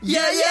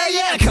Yeah, yeah,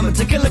 yeah, come and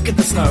take a look at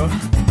the snow.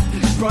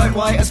 Bright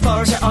white as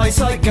far as your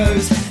eyesight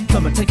goes.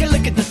 Come and take a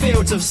look at the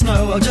fields of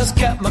snow. I'll just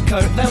get my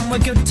coat, then we're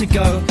good to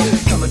go.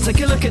 Come and take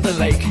a look at the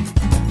lake.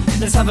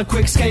 Let's have a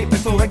quick skate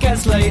before it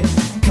gets late.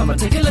 Come and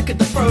take a look at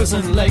the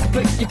frozen lake.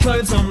 Put your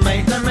clothes on,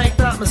 mate, don't make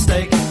that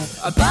mistake.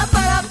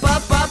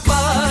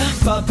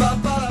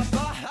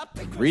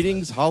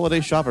 Greetings,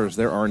 holiday shoppers.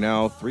 There are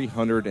now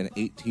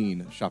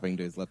 318 shopping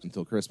days left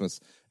until Christmas,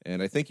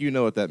 and I think you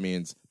know what that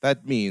means.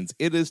 That means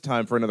it is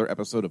time for another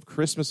episode of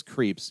Christmas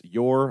Creeps,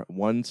 your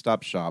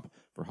one-stop shop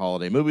for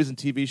holiday movies and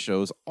TV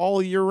shows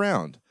all year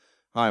round.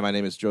 Hi, my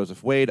name is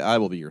Joseph Wade. I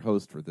will be your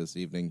host for this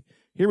evening.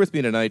 Here with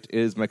me tonight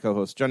is my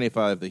co-host, Johnny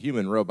Five, the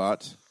human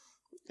robot.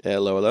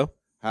 Hello, hello.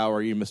 How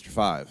are you, Mr.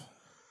 Five?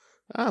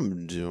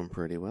 I'm doing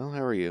pretty well.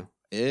 How are you?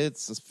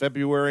 It's a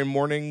February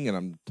morning, and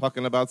I'm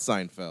talking about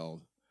Seinfeld.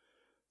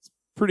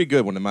 Pretty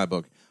good one in my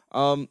book.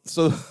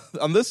 So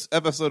on this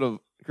episode of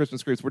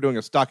Christmas Creeps, we're doing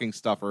a stocking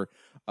stuffer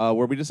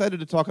where we decided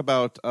to talk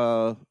about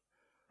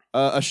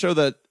a show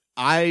that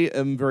I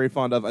am very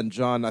fond of, and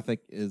John, I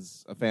think,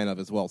 is a fan of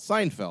as well,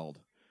 Seinfeld.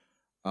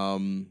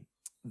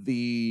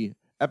 The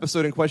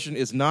episode in question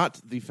is not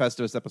the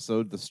Festivus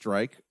episode, The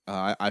Strike.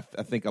 I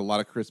think a lot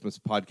of Christmas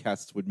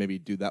podcasts would maybe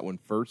do that one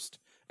first,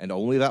 and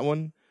only that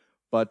one.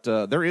 But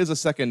there is a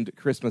second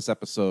Christmas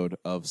episode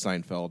of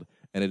Seinfeld,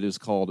 and it is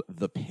called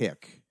The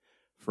Pick.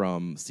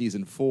 From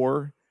season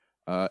 4,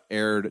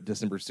 aired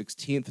December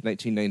 16th,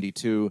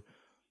 1992.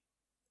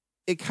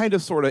 It kind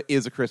of sort of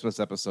is a Christmas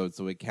episode,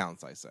 so it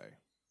counts, I say.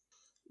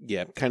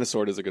 Yeah, kind of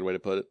sort is a good way to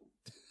put it.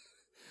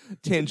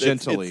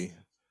 Tangentially.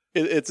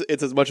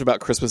 It's as much about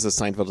Christmas as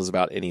Seinfeld is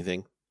about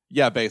anything.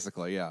 Yeah,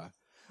 basically, yeah.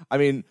 I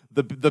mean,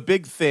 the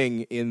big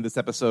thing in this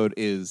episode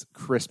is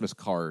Christmas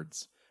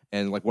cards.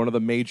 And like one of the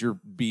major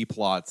B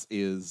plots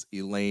is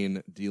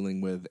Elaine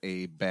dealing with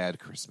a bad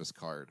Christmas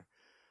card.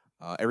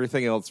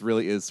 Everything else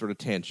really is sort of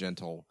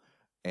tangential,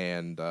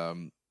 and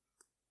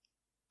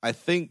I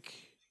think,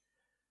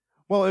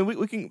 well, and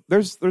we can.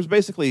 There's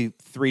basically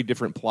 3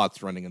 different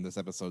plots running in this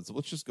episode, so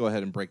let's just go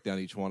ahead and break down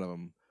each one of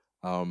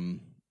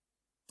them.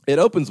 It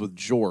opens with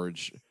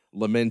George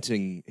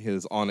lamenting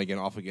his on again,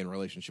 off again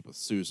relationship with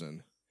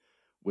Susan,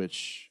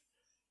 which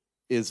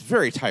is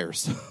very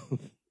tiresome.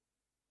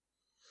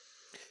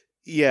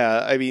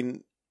 Yeah, I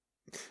mean,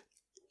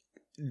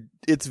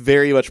 it's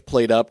very much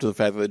played up to the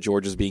fact that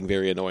George is being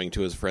very annoying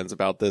to his friends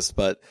about this,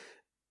 but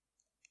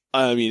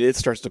I mean, it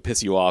starts to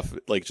piss you off,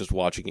 like, just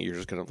watching it. You're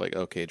just kind of like,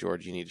 okay,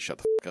 George, you need to shut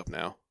the fuck up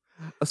now.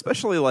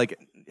 Especially, like,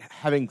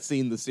 having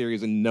seen the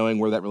series and knowing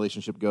where that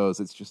relationship goes,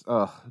 it's just,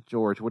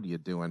 George, what are you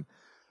doing?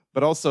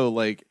 But also,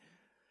 like,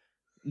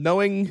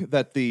 knowing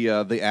that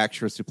the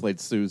actress who played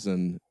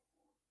Susan,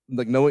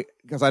 like, knowing,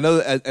 because I know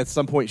that at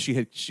some point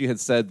she had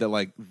said that,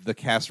 like, the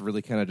cast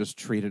really kind of just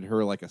treated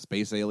her like a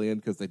space alien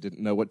because they didn't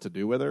know what to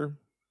do with her.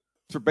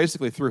 So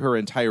basically through her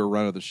entire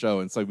run of the show.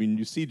 And so, I mean,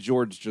 you see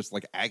George just,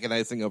 like,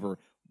 agonizing over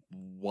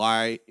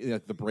why,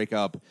 the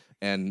breakup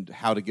and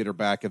how to get her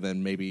back, and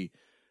then maybe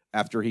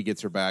after he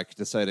gets her back,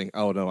 deciding,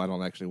 oh, no, I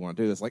don't actually want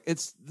to do this. Like,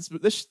 it's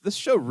this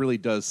show really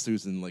does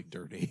Susan, like,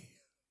 dirty.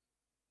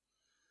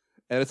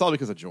 And it's all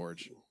because of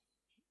George.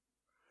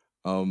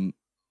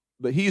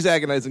 But he's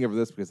agonizing over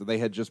this because they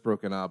had just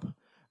broken up.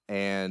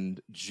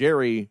 And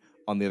Jerry,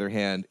 on the other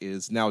hand,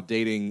 is now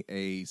dating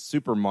a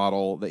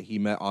supermodel that he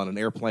met on an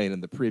airplane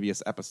in the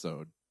previous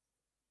episode.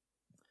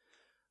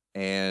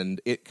 And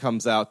it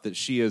comes out that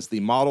she is the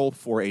model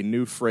for a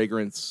new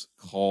fragrance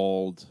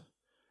called,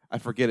 I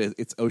forget it,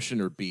 it's Ocean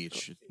or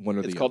Beach. One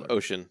or the other. It's called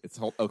Ocean. It's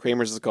called, okay.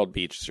 Kramer's is called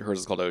Beach. Hers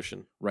is called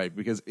Ocean. Right,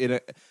 because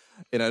in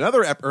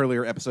another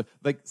earlier episode,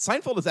 like,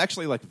 Seinfeld is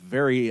actually, like,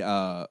 very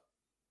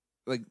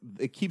like,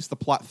 it keeps the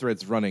plot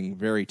threads running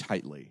very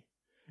tightly,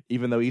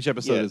 even though each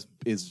episode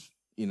is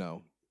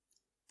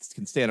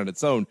can stand on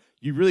its own.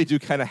 You really do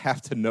kind of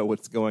have to know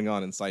what's going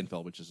on in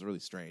Seinfeld, which is really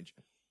strange.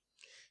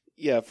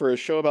 Yeah, for a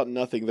show about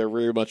nothing, there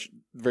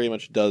very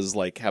much does,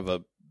 like, have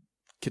a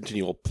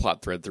continual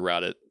plot thread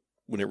throughout it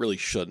when it really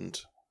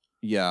shouldn't.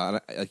 Yeah,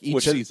 and like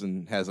each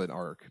season has an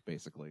arc,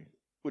 basically.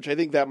 Which I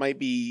think that might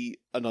be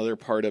another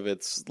part of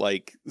its,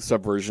 like,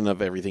 subversion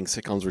of everything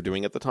sitcoms were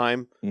doing at the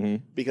time.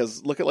 Mm-hmm.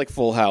 Because look at, like,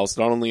 Full House.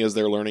 Not only is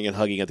there learning and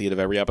hugging at the end of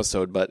every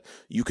episode, but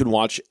you can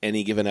watch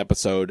any given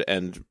episode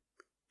and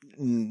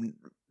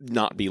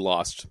not be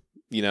lost,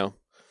 you know?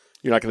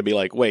 You're not going to be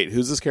like, wait,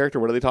 who's this character?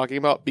 What are they talking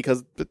about?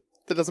 Because that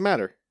doesn't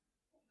matter.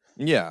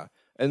 Yeah.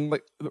 And,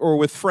 like, or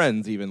with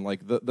Friends, even,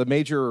 like, the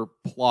major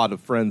plot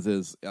of Friends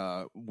is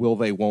will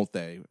they, won't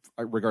they,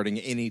 regarding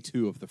any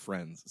 2 of the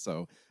friends.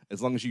 So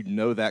as long as you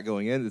know that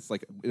going in, it's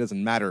like, it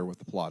doesn't matter what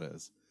the plot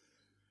is.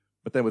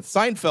 But then with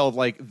Seinfeld,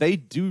 like, they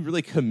do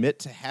really commit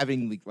to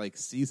having, like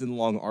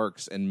season-long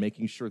arcs and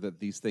making sure that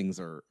these things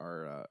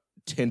are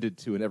tended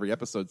to in every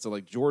episode. So,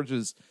 like,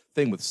 George's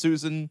thing with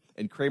Susan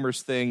and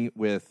Kramer's thing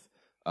with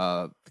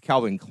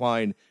Calvin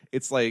Klein,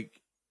 it's like,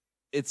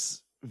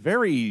 it's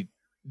very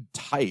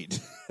tight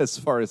as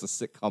far as a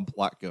sitcom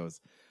plot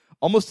goes.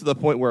 Almost to the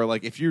point where,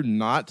 like, if you're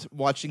not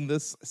watching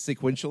this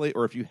sequentially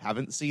or if you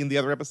haven't seen the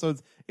other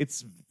episodes,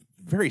 it's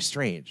very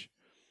strange.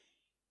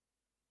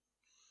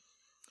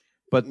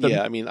 But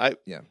I mean,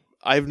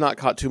 I've not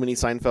caught too many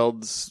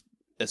Seinfelds,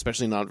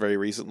 especially not very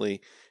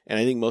recently. And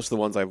I think most of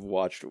the ones I've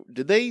watched,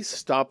 did they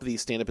stop the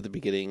stand up at the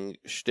beginning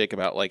shtick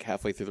about like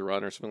halfway through the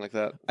run or something like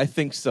that? I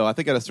think so. I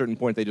think at a certain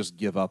point they just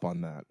give up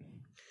on that.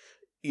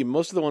 Yeah,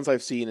 most of the ones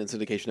I've seen in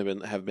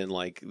syndication have been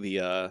like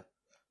the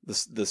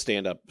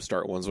stand up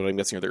start ones, what I'm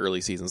guessing are the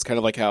early seasons. Kind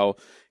of like how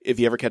if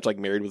you ever catch like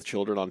Married with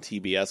Children on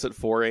TBS at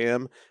 4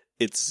 a.m.,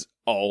 it's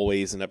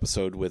always an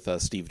episode with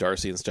Steve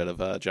Darcy instead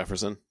of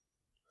Jefferson.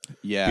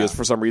 Yeah, because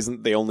for some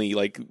reason they only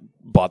like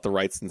bought the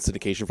rights in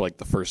syndication for like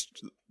the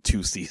first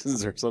 2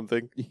 seasons or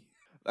something.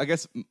 I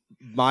guess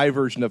my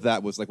version of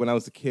that was like when I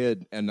was a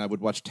kid and I would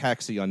watch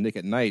Taxi on Nick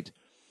at Night.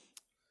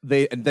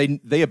 They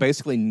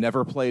basically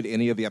never played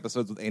any of the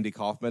episodes with Andy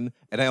Kaufman,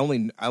 and I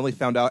only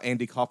found out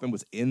Andy Kaufman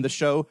was in the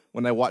show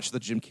when I watched the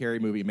Jim Carrey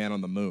movie Man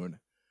on the Moon,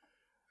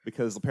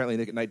 because apparently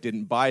Nick at Night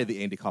didn't buy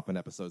the Andy Kaufman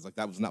episodes. Like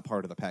that was not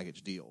part of the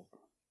package deal.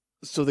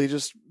 So they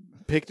just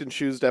picked and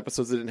chose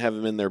episodes that didn't have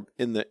him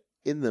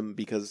in them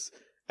because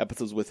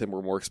episodes with him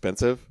were more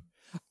expensive.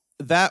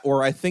 That,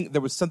 or I think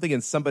there was something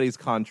in somebody's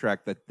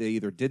contract that they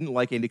either didn't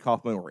like Andy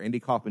Kaufman or Andy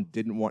Kaufman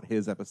didn't want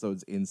his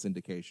episodes in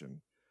syndication.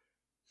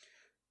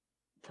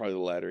 Probably the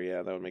latter,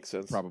 yeah, that would make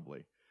sense.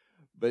 Probably.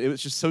 But it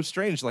was just so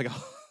strange. Like,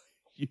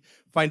 you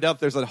find out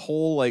there's a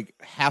whole, like,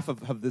 half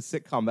of this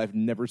sitcom that I've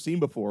never seen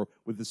before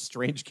with this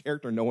strange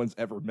character no one's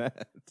ever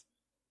met.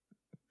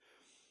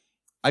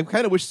 I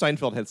kind of wish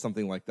Seinfeld had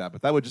something like that,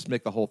 but that would just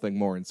make the whole thing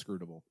more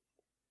inscrutable.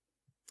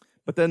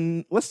 But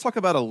then let's talk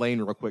about Elaine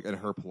real quick and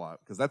her plot,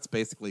 because that's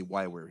basically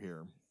why we're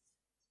here.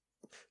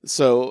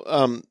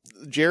 So,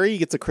 Jerry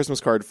gets a Christmas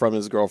card from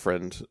his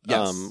girlfriend.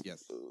 Yes.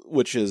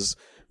 Which is,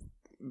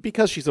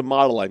 because she's a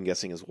model, I'm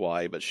guessing is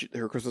why, but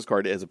her Christmas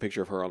card has a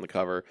picture of her on the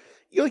cover.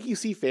 You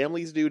see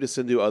families do to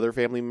send to other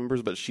family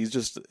members, but she's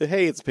just,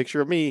 hey, it's a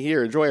picture of me.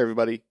 Here, enjoy,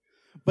 everybody.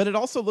 But it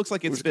also looks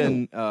like it's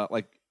been,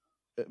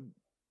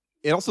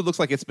 it also looks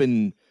like it's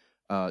been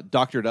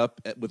doctored up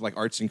with like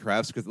arts and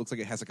crafts, because it looks like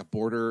it has like a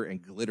border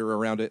and glitter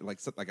around it, like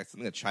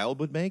something a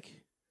child would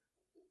make.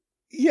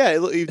 Yeah,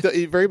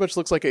 it very much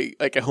looks like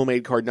a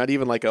homemade card. Not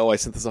even like, oh, I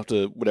sent this off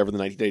to whatever the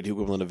 1992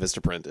 equivalent of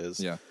Vistaprint is.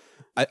 Yeah,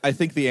 I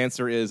think the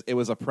answer is it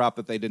was a prop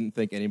that they didn't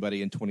think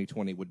anybody in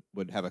 2020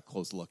 would have a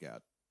close look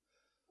at.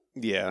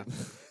 Yeah.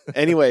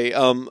 Anyway,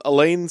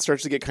 Elaine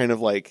starts to get kind of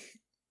like,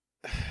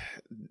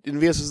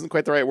 envious isn't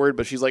quite the right word,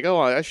 but she's like,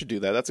 oh, I should do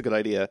that. That's a good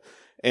idea.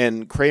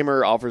 And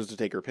Kramer offers to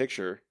take her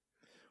picture.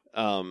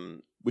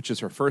 Which is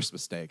her first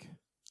mistake.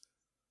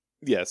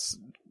 Yes.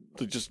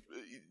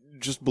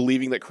 Just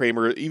believing that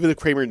Kramer, even if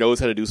Kramer knows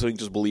how to do something,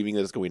 just believing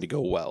that it's going to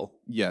go well.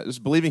 Yeah,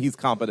 just believing he's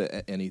competent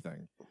at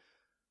anything.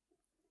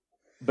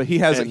 But he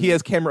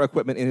has camera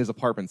equipment in his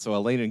apartment, so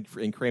Elaine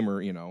and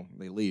Kramer,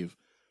 they leave.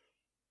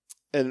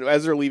 And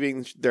as they're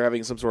leaving, they're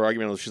having some sort of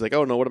argument. She's like,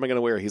 "Oh no, what am I going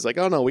to wear?" He's like,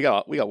 "Oh no, we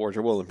got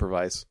wardrobe. We'll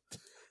improvise."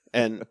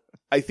 And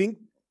I think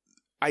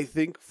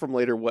from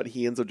later what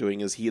he ends up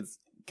doing is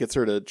gets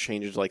her to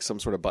change into like some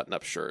sort of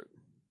button-up shirt.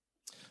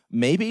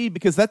 Maybe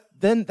because that's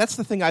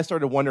the thing I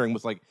started wondering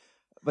was like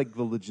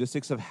the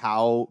logistics of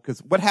how,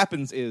 because what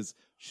happens is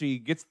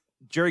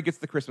Jerry gets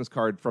the Christmas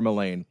card from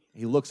Elaine.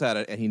 He looks at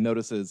it and he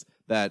notices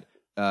that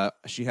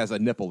she has a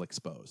nipple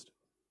exposed.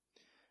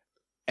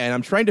 And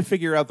I'm trying to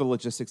figure out the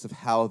logistics of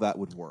how that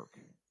would work.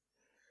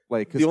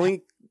 Like the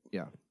only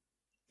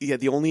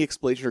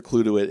explanation or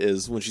clue to it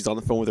is when she's on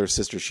the phone with her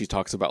sister, she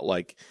talks about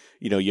like,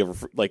 you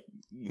ever like,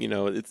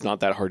 it's not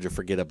that hard to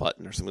forget a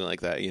button or something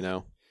like that,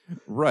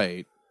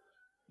 Right.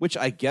 Which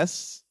I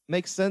guess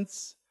makes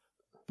sense,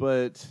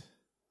 but,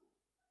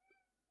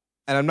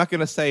 and I'm not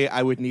going to say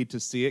I would need to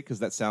see it because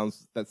that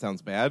sounds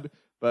bad,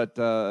 but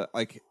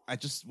I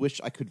just wish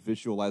I could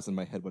visualize in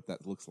my head what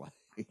that looks like.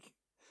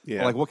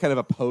 Yeah. Or like what kind of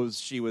a pose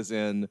she was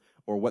in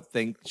or what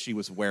thing she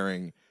was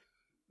wearing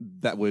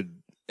that would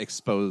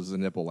expose a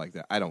nipple like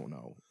that. I don't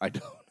know.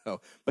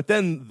 But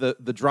then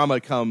the drama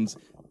comes,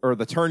 or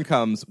the turn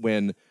comes,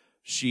 when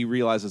she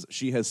realizes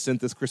she has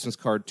sent this Christmas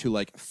card to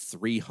like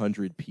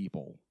 300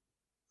 people.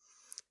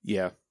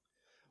 Yeah.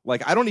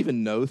 Like, I don't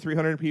even know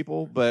 300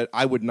 people, but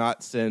I would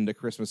not send a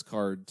Christmas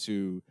card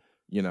to,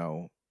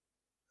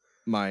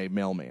 my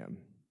mailman.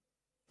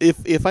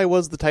 If I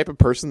was the type of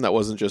person that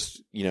wasn't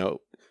just,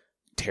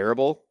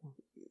 terrible,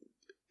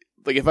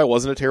 like if I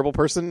wasn't a terrible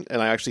person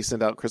and I actually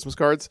sent out Christmas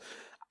cards,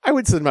 I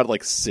would send them out to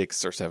like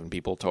 6 or 7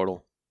 people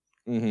total.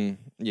 Mm-hmm.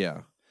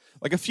 Yeah.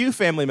 Like a few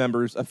family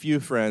members, a few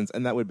friends,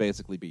 and that would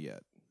basically be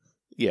it.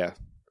 Yeah.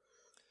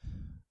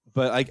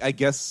 But I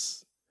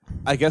guess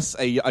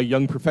a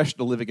young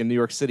professional living in New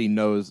York City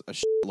knows a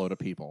shitload of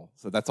people.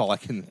 So that's all I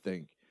can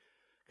think.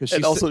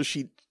 And also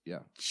she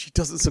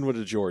doesn't send one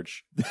to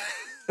George.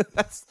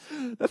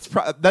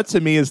 that to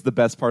me is the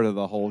best part of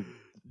the whole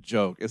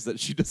joke, is that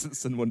she doesn't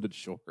send one to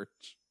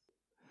George.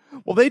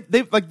 Well,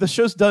 they like the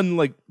show's done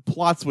like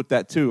plots with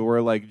that too,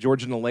 where like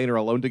George and Elaine are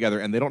alone together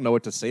and they don't know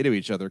what to say to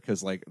each other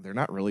because like they're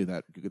not really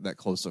that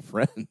close of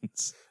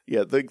friends.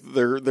 Yeah,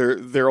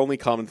 their only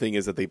common thing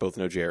is that they both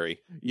know Jerry.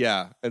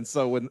 Yeah, and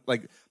so when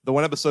like the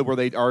one episode where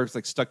they are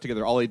like stuck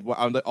together, all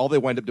they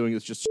wind up doing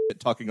is just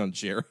talking on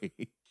Jerry.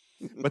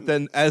 But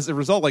then, as a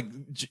result, like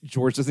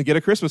George doesn't get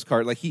a Christmas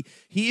card. Like he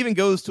even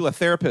goes to a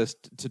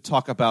therapist to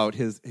talk about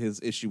his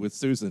issue with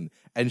Susan,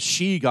 and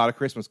she got a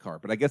Christmas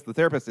card. But I guess the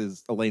therapist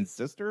is Elaine's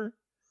sister.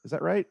 Is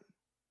that right?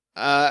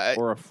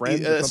 Or a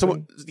friend? Or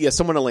someone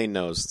Elaine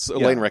knows. So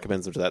Elaine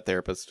recommends him to that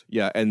therapist.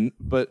 Yeah,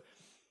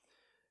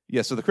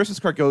 so the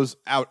Christmas card goes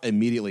out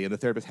immediately, and the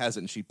therapist has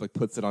it, and she like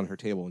puts it on her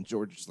table, and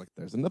George is like,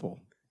 "There's a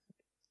nipple,"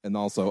 and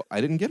also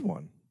I didn't get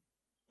one.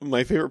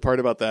 My favorite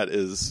part about that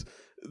is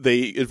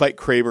they invite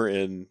Kramer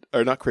in,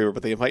 or not Kramer,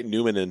 but they invite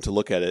Newman in to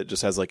look at it,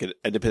 just as like an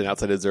independent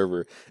outside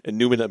observer, and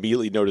Newman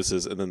immediately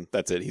notices, and then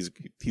that's it.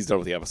 He's done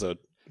with the episode.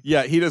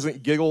 Yeah, he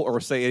doesn't giggle or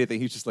say anything.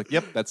 He's just like,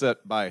 "Yep, that's it.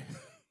 Bye."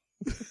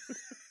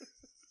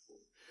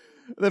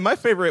 Then my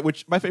favorite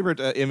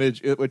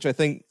image, which I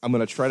think I'm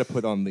going to try to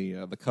put on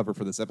the cover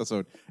for this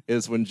episode,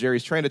 is when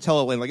Jerry's trying to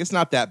tell Elaine, like, it's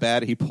not that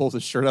bad. He pulls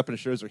his shirt up and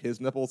shows her his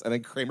nipples, and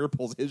then Kramer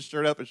pulls his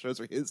shirt up and shows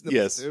her his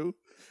nipples too.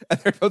 And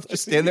they're both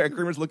just standing there, and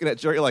Kramer's looking at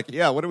Jerry like,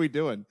 yeah, what are we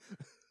doing?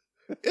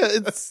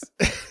 It's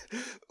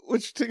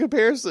which to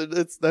comparison,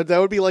 that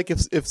would be like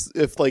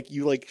if like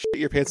you like shit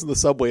your pants in the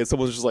subway and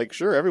someone's just like,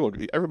 sure,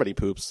 everybody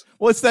poops.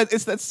 Well, it's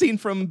that scene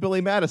from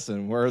Billy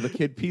Madison where the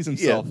kid pees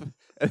himself,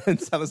 and then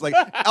someone's like,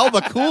 all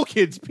the cool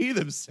kids pee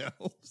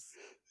themselves.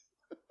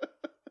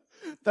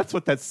 That's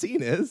what that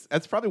scene is.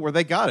 That's probably where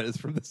they got it, is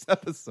from this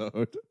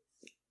episode.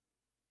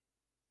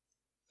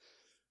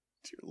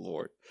 Dear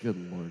Lord.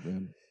 Good Lord,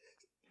 man.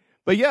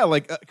 But yeah,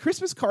 like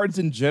Christmas cards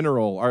in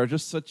general are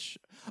just such.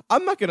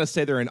 I'm not gonna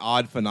say they're an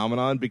odd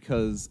phenomenon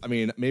because I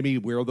mean maybe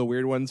we're the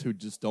weird ones who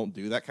just don't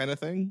do that kind of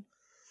thing.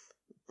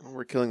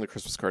 We're killing the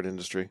Christmas card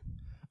industry.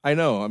 I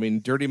know. I mean,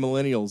 dirty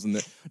millennials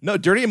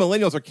dirty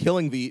millennials are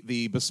killing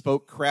the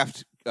bespoke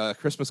craft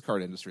Christmas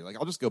card industry. Like,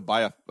 I'll just go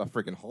buy a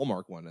freaking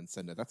Hallmark one and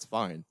send it. That's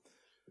fine.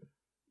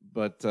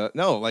 But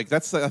no, like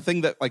that's a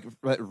thing that like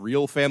that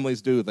real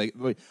families do.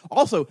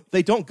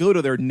 They don't go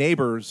to their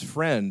neighbor's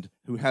friend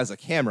who has a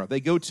camera. They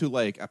go to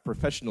like a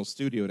professional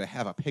studio to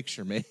have a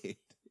picture made.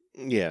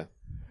 Yeah,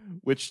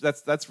 which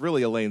that's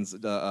really Elaine's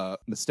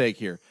mistake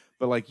here.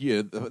 But like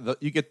you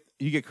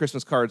get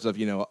Christmas cards of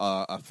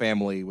a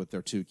family with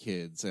their 2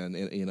 kids and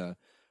in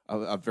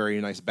a very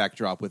nice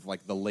backdrop with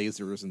like the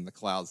lasers and the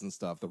clouds and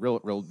stuff. The real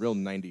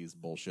 90s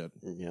bullshit.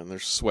 Yeah, and their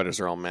sweaters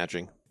are all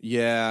matching.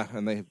 Yeah,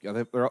 and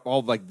they're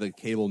all like the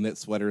cable knit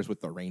sweaters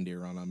with the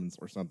reindeer on them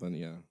or something.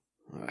 Yeah,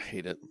 I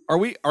hate it. Are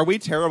we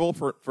terrible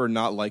for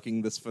not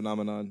liking this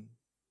phenomenon?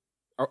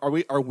 Are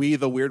we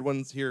the weird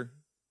ones here?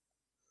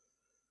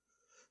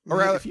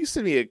 Or if you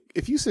send me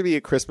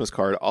a Christmas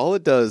card, all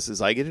it does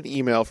is I get an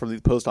email from the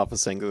post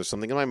office saying there's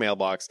something in my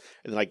mailbox,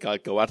 and then I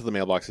go out to the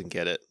mailbox and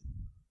get it.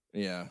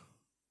 Yeah,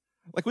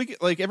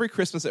 like every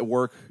Christmas at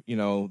work,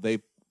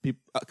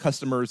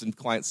 customers and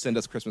clients send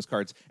us Christmas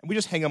cards, and we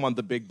just hang them on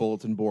the big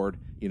bulletin board,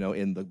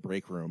 in the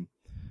break room.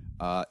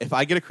 If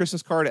I get a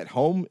Christmas card at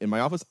home in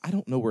my office, I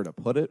don't know where to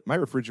put it. My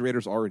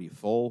refrigerator's already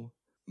full.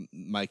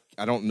 I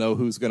don't know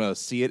who's gonna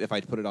see it if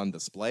I put it on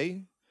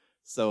display,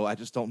 so I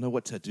just don't know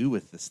what to do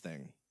with this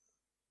thing.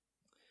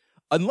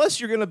 Unless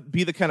you're going to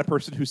be the kind of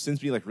person who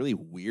sends me like really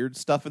weird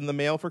stuff in the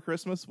mail for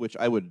Christmas, which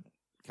I would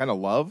kind of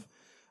love.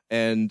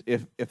 And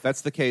if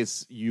that's the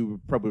case,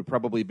 you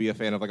probably be a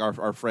fan of like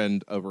our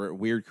friend over at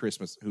Weird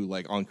Christmas, who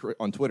like on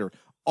Twitter,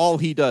 all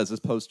he does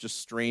is post just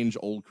strange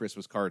old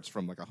Christmas cards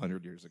from like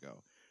 100 years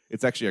ago.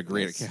 It's actually a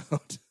great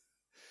account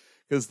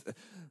because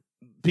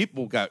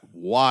people got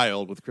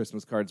wild with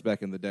Christmas cards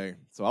back in the day.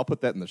 So I'll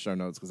put that in the show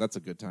notes because that's a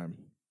good time.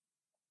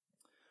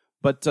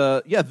 But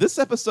this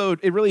episode,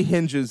 it really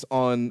hinges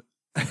on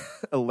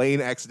Elaine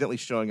accidentally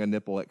showing a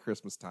nipple at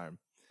Christmas time.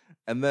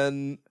 And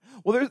then,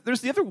 well, there's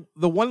the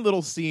one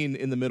little scene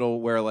in the middle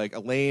where like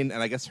Elaine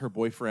and I guess her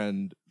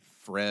boyfriend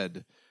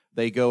Fred,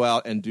 they go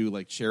out and do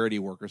like charity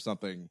work or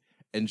something.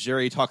 And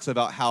Jerry talks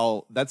about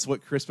how that's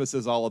what Christmas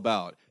is all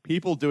about.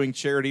 People doing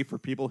charity for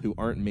people who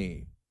aren't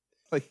me.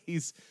 Like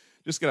he's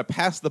just going to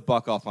pass the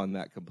buck off on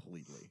that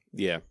completely.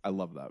 Yeah. I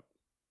love that.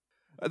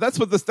 That's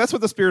what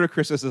the spirit of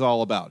Christmas is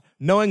all about.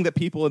 Knowing that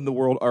people in the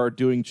world are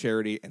doing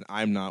charity and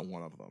I'm not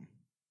one of them.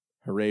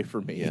 Hooray for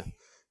me. Yeah.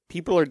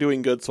 People are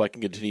doing good so I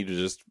can continue to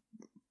just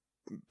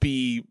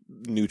be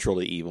neutral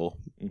to evil.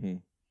 Mm-hmm.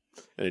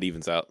 And it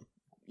evens out.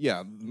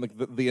 Yeah, like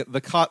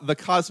the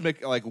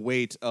cosmic like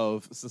weight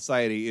of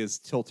society is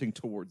tilting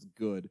towards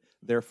good.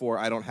 Therefore,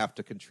 I don't have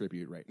to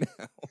contribute right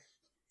now.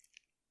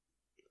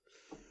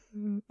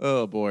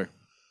 Oh boy.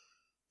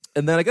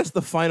 And then I guess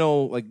the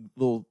final like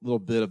little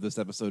bit of this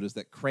episode is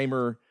that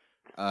Kramer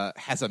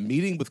has a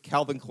meeting with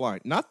Calvin Klein,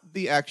 not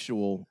the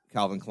actual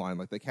Calvin Klein.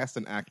 Like they cast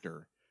an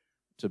actor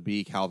to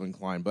be Calvin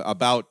Klein, but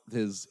about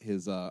his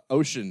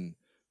ocean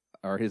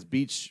or his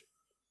beach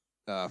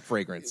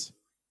fragrance,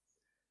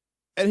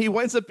 and he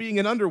winds up being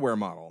an underwear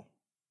model.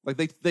 Like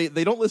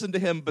they don't listen to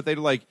him, but they're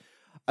like,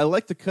 I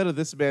like the cut of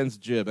this man's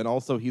jib, and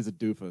also he's a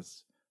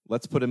doofus.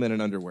 Let's put him in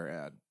an underwear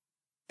ad.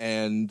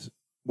 And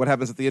what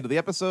happens at the end of the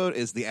episode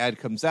is the ad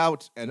comes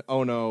out, and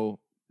oh no,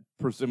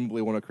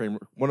 presumably one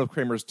of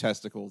Kramer's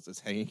testicles is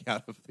hanging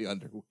out of the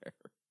underwear.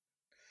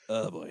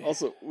 Oh boy.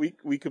 Also,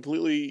 we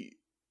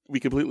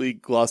completely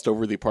glossed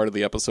over the part of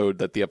the episode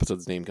that the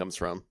episode's name comes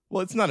from.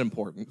 Well, it's not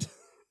important.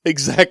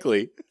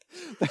 Exactly.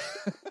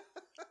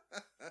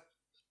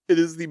 It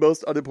is the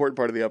most unimportant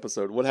part of the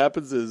episode. What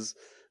happens is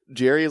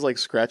Jerry is like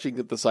scratching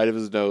at the side of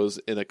his nose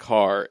in a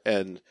car,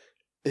 and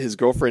his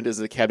girlfriend is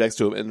in a cab next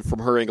to him, and from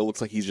her angle, it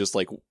looks like he's just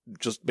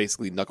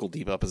basically knuckle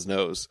deep up his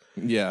nose.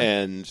 Yeah.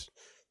 And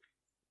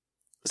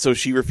so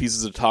she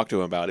refuses to talk to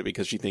him about it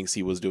because she thinks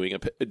he was doing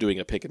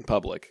a pick in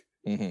public,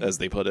 as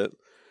they put it.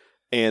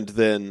 And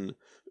then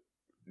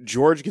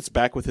George gets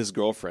back with his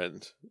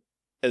girlfriend,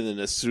 and then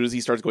as soon as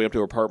he starts going up to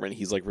her apartment,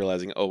 he's like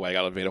realizing, oh my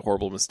god, I've made a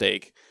horrible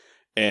mistake.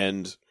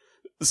 And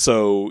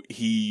so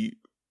he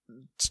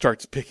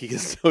starts picking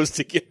his nose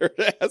to get her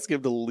to ask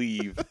him to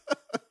leave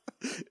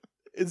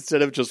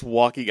instead of just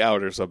walking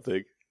out or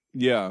something.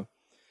 Yeah.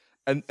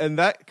 And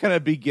that kind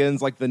of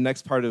begins like the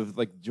next part of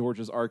like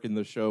George's arc in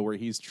the show, where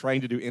he's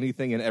trying to do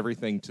anything and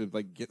everything to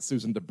like get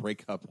Susan to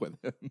break up with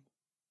him.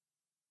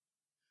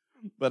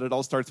 But it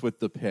all starts with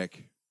the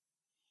pick.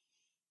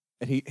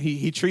 And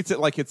he treats it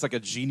like it's like a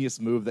genius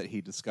move that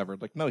he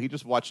discovered. Like, no, he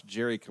just watched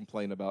Jerry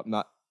complain about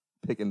not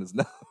picking his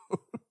nose.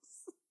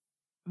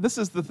 This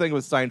is the thing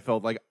with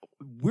Seinfeld. Like,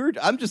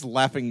 I'm just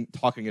laughing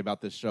talking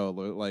about this show.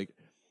 Like,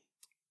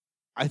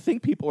 I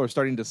think people are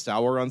starting to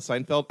sour on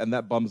Seinfeld, and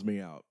that bums me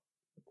out.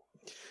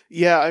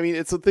 Yeah, I mean,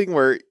 it's a thing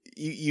where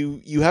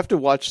you have to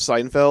watch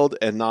Seinfeld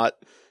and not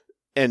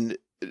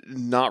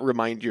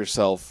remind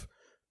yourself,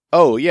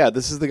 oh yeah,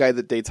 this is the guy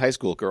that dates high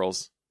school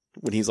girls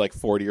when he's like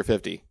 40 or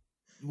 50.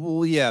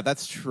 Well, yeah,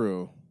 that's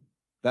true.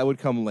 That would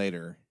come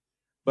later.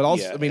 But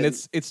also, Yeah, I mean,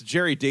 it's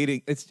Jerry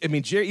dating.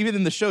 Jerry, even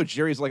in the show,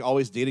 Jerry's like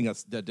always dating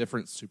a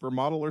different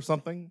supermodel or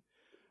something.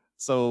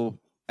 So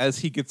as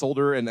he gets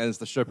older and as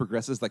the show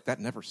progresses, like that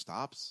never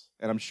stops.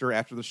 And I'm sure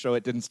after the show,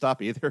 it didn't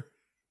stop either.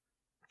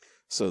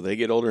 So they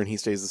get older and he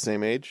stays the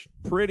same age?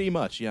 Pretty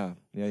much, yeah.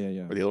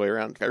 Yeah. Or the other way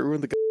around? I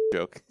ruined the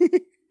joke.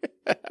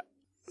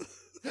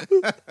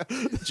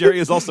 Jerry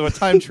is also a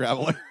time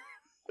traveler.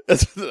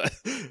 That's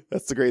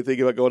the great thing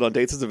about going on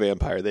dates as a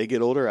vampire. They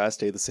get older, I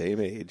stay the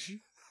same age.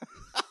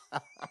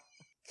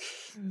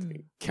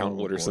 Count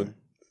Wooderson. Boy.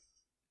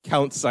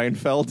 Count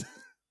Seinfeld.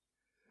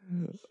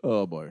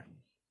 Oh, boy.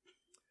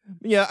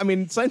 Yeah, I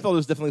mean, Seinfeld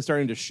is definitely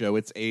starting to show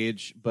its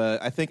age,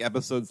 but I think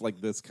episodes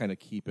like this kind of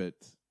keep it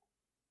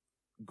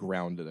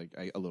grounded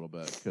a little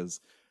bit.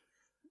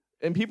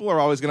 And people are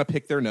always going to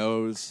pick their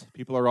nose.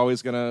 People are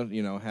always going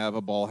to, have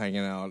a ball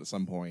hanging out at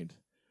some point.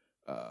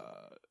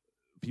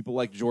 People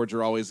like George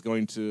are always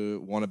going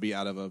to want to be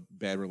out of a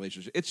bad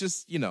relationship. It's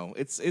just,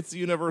 it's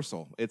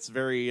universal. It's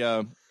very,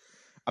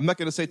 I'm not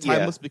going to say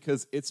timeless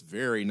because it's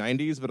very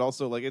 90s, but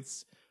also like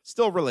it's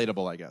still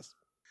relatable, I guess.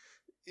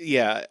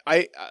 Yeah,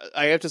 I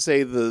have to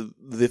say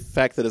the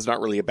fact that it's not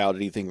really about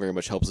anything very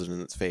much helps it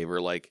in its favor.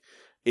 Like,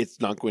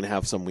 it's not going to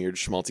have some weird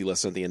schmaltzy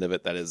lesson at the end of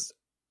it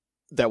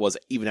that was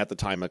even at the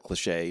time a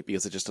cliche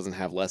because it just doesn't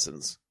have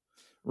lessons.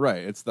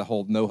 Right. It's the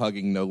whole no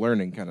hugging, no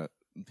learning kind of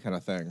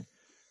thing.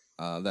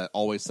 That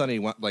Always Sunny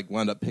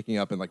wound up picking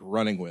up and like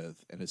running with,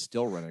 and is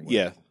still running with.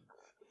 Yeah,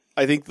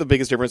 I think the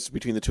biggest difference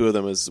between the two of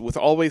them is with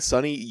Always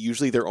Sunny,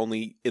 usually they're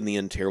only in the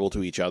end terrible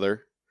to each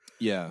other.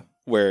 Yeah,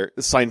 where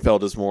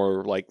Seinfeld is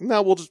more like,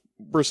 no,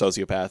 we're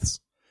sociopaths.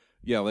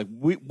 Yeah, like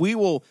we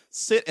will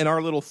sit in our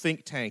little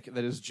think tank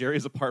that is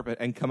Jerry's apartment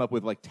and come up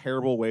with like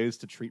terrible ways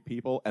to treat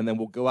people, and then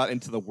we'll go out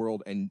into the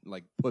world and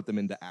like put them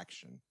into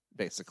action,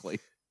 basically.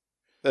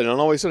 And on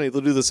Always Sunny, they'll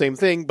do the same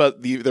thing,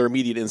 but their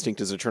immediate instinct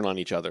is to turn on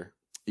each other.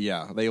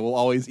 Yeah, they will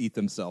always eat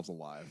themselves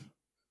alive.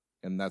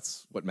 And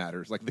that's what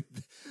matters. Like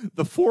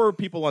the four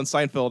people on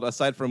Seinfeld,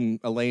 aside from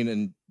Elaine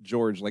and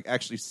George, like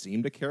actually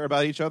seem to care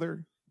about each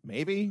other.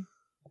 Maybe.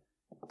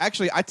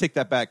 Actually, I take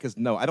that back because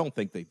no, I don't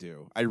think they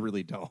do. I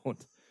really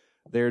don't.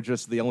 They're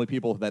just the only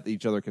people that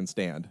each other can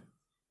stand.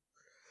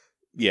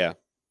 Yeah.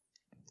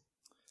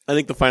 I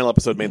think the final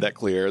episode made that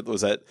clear.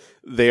 Was that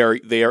they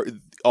are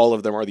all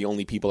of them are the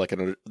only people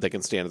that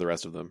can stand the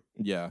rest of them.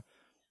 Yeah.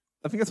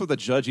 I think that's what the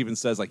judge even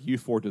says, like, you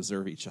four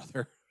deserve each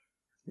other.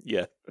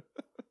 Yeah.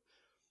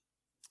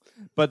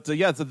 But, so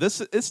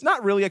it's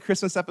not really a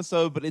Christmas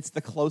episode, but it's the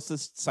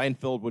closest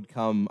Seinfeld would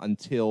come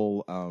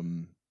until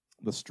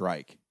the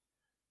strike.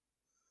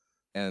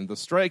 And the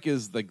strike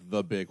is, like,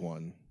 the big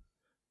one.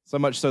 So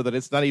much so that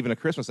it's not even a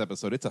Christmas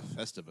episode, it's a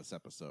Festivus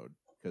episode.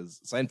 Because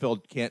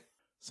Seinfeld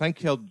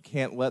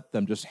can't let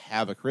them just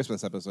have a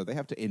Christmas episode. They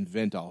have to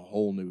invent a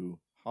whole new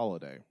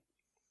holiday.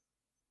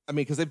 I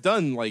mean, because they've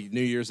done like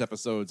New Year's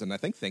episodes and I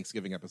think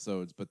Thanksgiving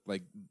episodes, but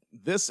like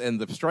this and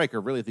the strike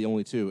are really the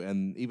only two,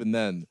 and even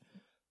then,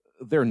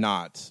 they're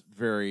not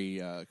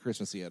very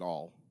Christmassy at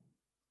all.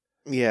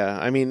 Yeah,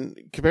 I mean,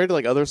 compared to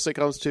like other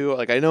sitcoms too,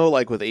 like I know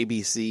like with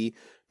ABC,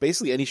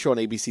 basically any show on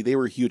ABC, they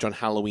were huge on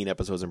Halloween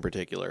episodes in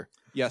particular.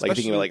 Yeah, like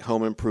thinking about like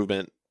Home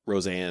Improvement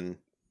Roseanne.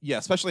 Yeah,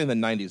 especially in the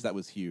 90s, that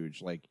was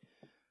huge. Like,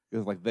 it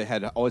was like they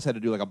always had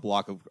to do like a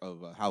block of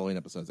Halloween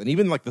episodes, and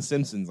even like The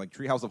Simpsons, like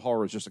Treehouse of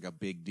Horror was just like a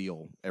big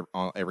deal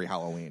every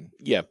Halloween.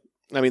 Yeah,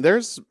 I mean,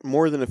 there's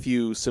more than a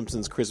few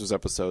Simpsons Christmas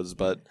episodes,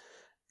 but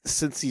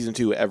since season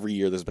 2, every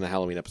year there's been a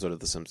Halloween episode of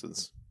The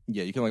Simpsons.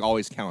 Yeah, you can like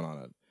always count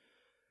on it.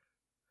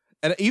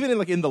 And even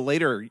in the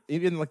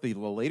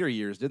later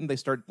years, didn't they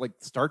start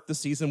the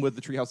season with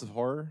the Treehouse of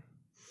Horror?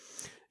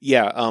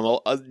 Yeah,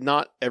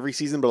 not every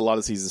season, but a lot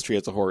of seasons,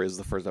 Treehouse of Horror is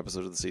the first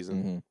episode of the season.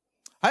 Mm-hmm.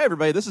 Hi,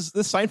 everybody. This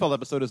Seinfeld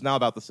episode is now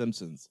about The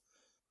Simpsons.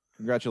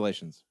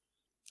 Congratulations.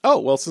 Oh,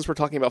 well, since we're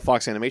talking about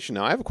Fox Animation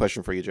now, I have a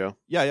question for you, Joe.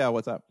 Yeah.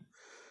 What's up?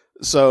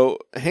 So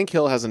Hank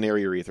Hill has a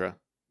nary urethra.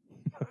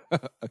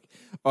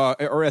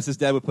 Or as his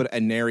dad would put it, a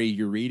nary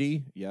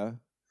ureti. Yeah.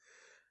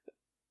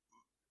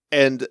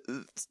 And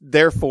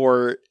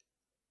therefore,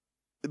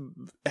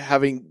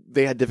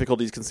 they had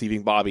difficulties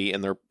conceiving Bobby,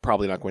 and they're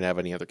probably not going to have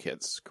any other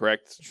kids,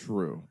 correct?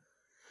 True.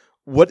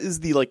 What is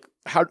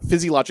how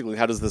physiologically,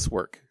 how does this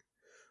work?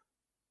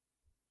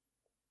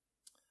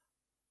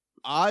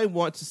 I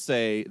want to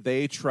say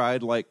they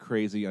tried like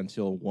crazy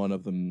until one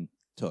of them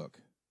took.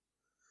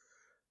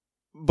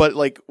 But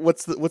like,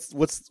 what's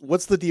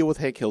the deal with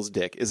Hank Hill's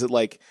dick? Is it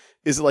like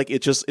it's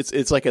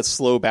like a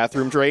slow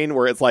bathroom drain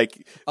where it's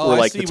like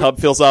the tub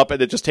fills up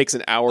and it just takes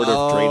an hour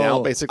to drain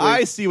out, basically?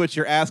 I see what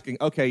you're asking.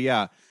 Okay,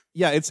 yeah.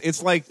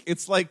 It's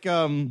like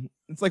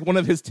one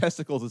of his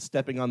testicles is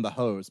stepping on the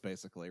hose,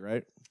 basically,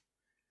 right?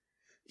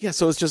 Yeah.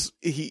 So it's just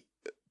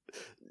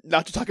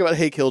not to talk about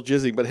Hank Hill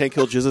jizzing, but Hank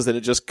Hill jizzes and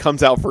it just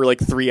comes out for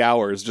like 3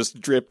 hours, just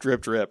drip,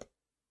 drip, drip.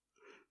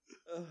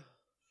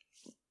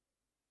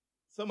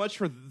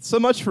 So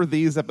much for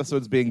these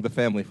episodes being the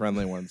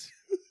family-friendly ones.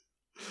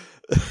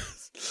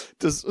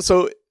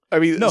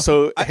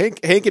 Hank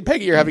and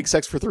Peggy are having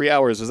sex for 3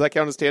 hours. Does that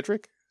count as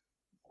tantric?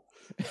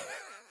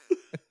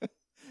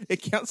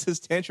 It counts as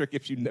tantric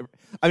if you never...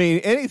 I mean,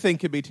 anything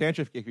could be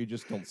tantric if you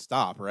just don't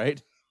stop,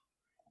 right?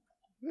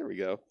 There we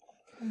go.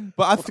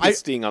 But I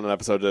Sting on an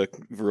episode to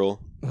rule.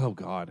 Oh,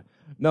 God.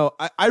 No,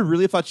 I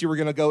really thought you were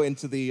going to go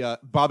into the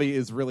Bobby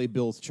is really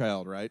Bill's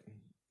child, right?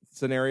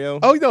 Scenario.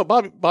 Oh, no,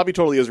 Bobby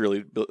totally is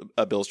really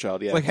Bill's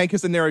child, yeah. Like Hank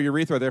has a narrow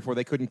urethra, therefore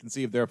they couldn't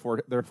conceive,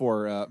 therefore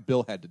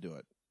Bill had to do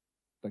it.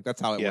 Like that's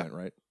how it went,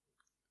 right?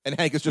 And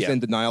Hank is just in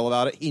denial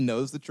about it. He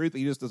knows the truth,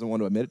 he just doesn't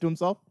want to admit it to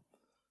himself.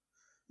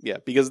 Yeah,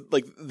 because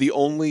like the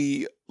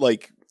only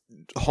like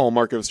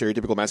hallmark of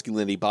stereotypical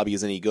masculinity Bobby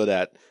is any good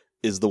at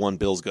is the one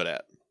Bill's good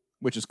at.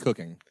 Which is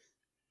cooking.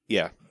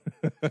 Yeah.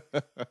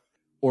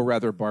 Or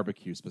rather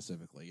barbecue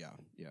specifically, yeah.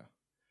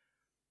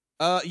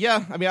 I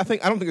mean, I don't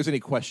think there's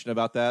any question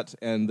about that,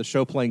 and the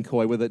show playing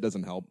coy with it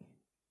doesn't help.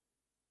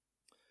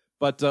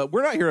 But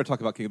we're not here to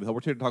talk about King of the Hill.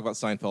 We're here to talk about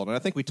Seinfeld, and I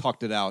think we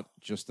talked it out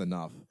just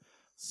enough.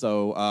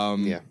 So,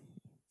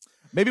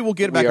 maybe we'll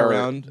get back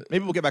around.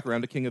 Maybe we'll get back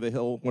around to King of the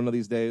Hill one of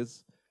these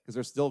days, because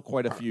there's still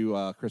quite a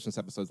few Christmas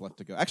episodes left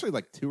to go. Actually,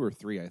 like 2 or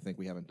 3, I think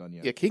we haven't done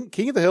yet. Yeah,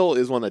 King of the Hill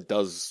is one that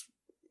does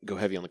go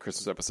heavy on the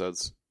Christmas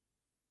episodes.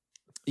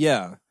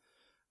 Yeah,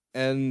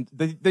 and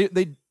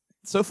they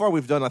so far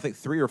we've done I think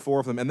 3 or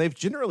 4 of them, and they've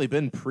generally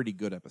been pretty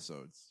good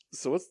episodes.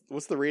 So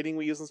what's the rating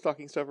we use in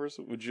Stocking Stuffers?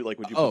 Would you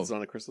put this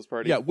on a Christmas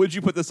party? Yeah, would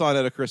you put this on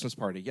at a Christmas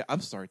party? Yeah,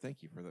 I'm sorry.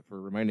 Thank you for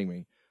reminding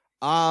me.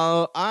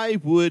 I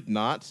would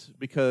not,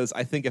 because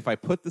I think if I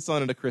put this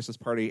on at a Christmas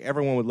party,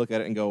 everyone would look at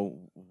it and go,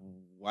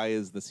 "Why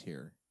is this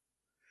here?"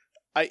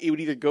 It would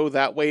either go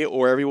that way,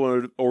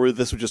 or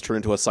this would just turn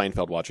into a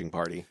Seinfeld watching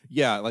party.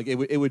 Yeah, like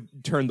it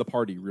would turn the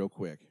party real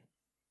quick.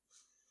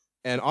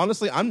 And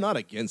honestly, I'm not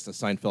against a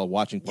Seinfeld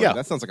watching party. Yeah.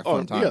 That sounds like a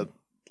fun time. Yeah.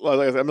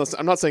 Well,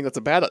 I'm not saying that's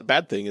a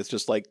bad thing. It's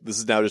just like this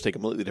is now just a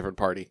completely different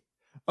party.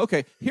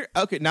 Okay,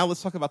 now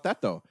let's talk about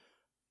that though.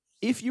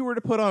 If you were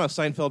to put on a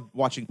Seinfeld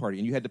watching party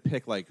and you had to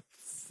pick like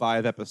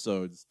 5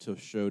 episodes to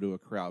show to a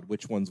crowd,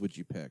 which ones would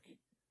you pick?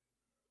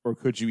 Or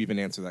could you even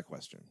answer that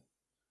question?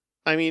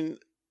 I mean,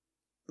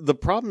 the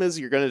problem is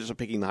you're going to just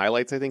be picking the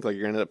highlights, I think. Like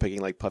you're going to end up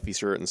picking like Puffy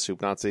Shirt and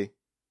Soup Nazi.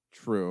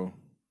 True.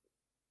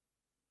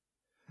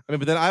 I mean,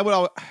 but then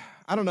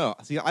I don't know.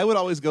 See, I would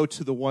always go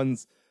to the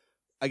ones,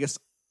 I guess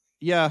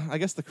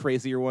the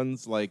crazier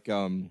ones, like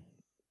the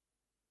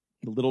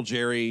Little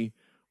Jerry,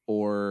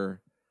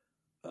 or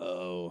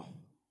the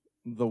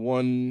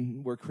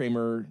one where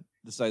Kramer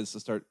decides to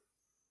start.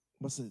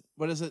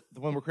 What is it? The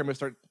one where Kramer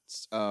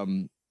starts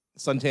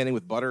suntanning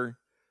with butter.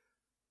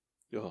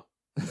 Yeah.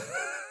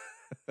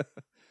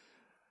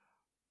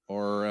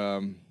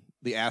 Or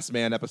the Ass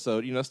Man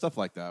episode, stuff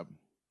like that.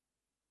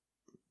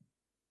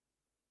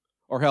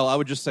 Or hell, I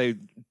would just say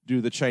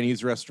do the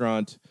Chinese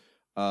restaurant,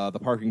 the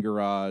parking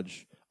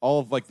garage, all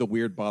of like the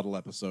weird bottle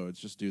episodes.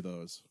 Just do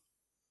those.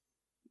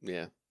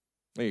 Yeah,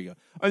 there you go.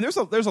 I mean,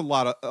 there's a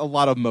lot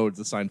of modes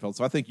of Seinfeld,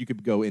 so I think you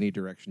could go any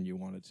direction you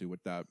wanted to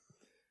with that.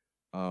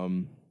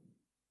 But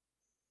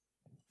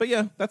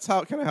yeah, that's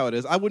how it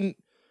is.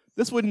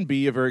 This wouldn't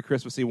be a very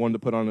Christmassy one to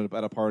put on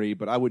at a party,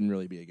 but I wouldn't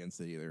really be against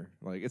it either.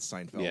 Like it's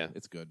Seinfeld, yeah.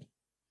 It's good.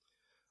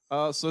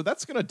 So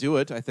that's gonna do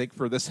it, I think,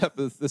 for this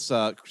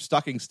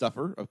stocking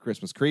stuffer of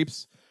Christmas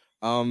Creeps.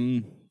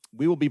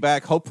 We will be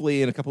back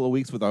hopefully in a couple of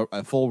weeks with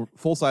a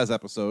full-size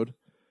episode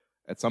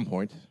at some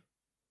point.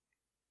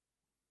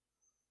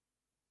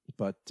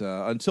 But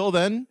until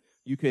then,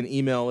 you can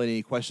email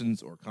any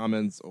questions or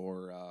comments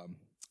or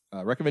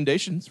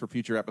recommendations for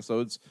future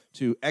episodes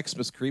to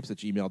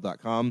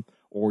xmascreeps@gmail.com,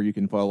 or you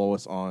can follow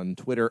us on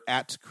Twitter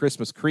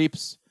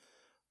 @ChristmasCreeps.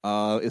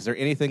 Is there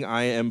anything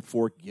I am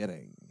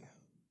forgetting?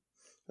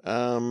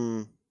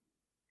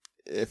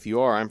 If you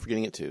are, I'm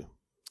forgetting it too.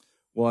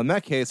 Well, in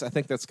that case, I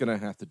think that's going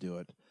to have to do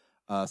it.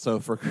 So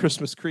for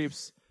Christmas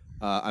Creeps,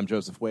 I'm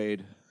Joseph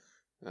Wade.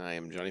 I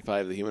am Johnny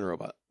 5, the human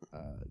robot.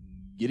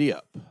 Giddy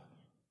up.